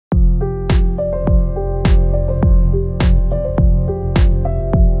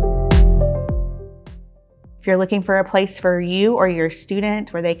If you're looking for a place for you or your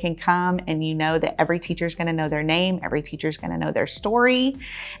student where they can come and you know that every teacher is going to know their name, every teacher is going to know their story,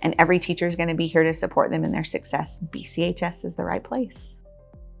 and every teacher is going to be here to support them in their success, BCHS is the right place.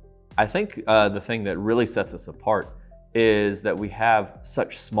 I think the thing that really sets us apart is that we have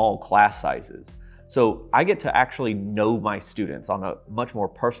such small class sizes. So I get to actually know my students on a much more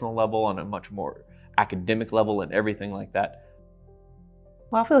personal level, on a much more academic level and everything like that.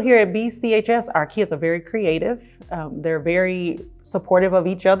 Well, I feel here at BCHS, our kids are very creative. They're very supportive of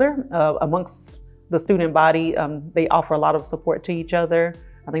each other. Amongst the student body, they offer a lot of support to each other.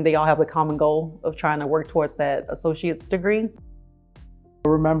 I think they all have the common goal of trying to work towards that associate's degree.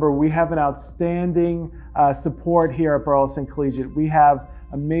 Remember, we have an outstanding support here at Burleson Collegiate. We have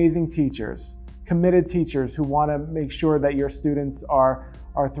amazing teachers, committed teachers who want to make sure that your students are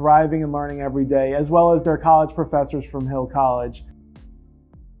thriving and learning every day, as well as their college professors from Hill College.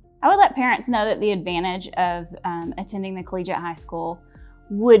 I would let parents know that the advantage of attending the collegiate high school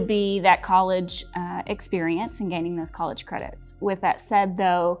would be that college experience and gaining those college credits. With that said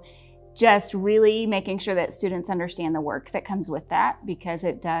though, just really making sure that students understand the work that comes with that, because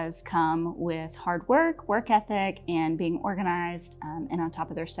it does come with hard work, work ethic, and being organized and on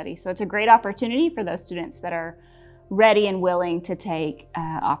top of their studies. So it's a great opportunity for those students that are ready and willing to take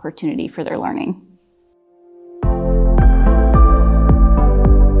opportunity for their learning.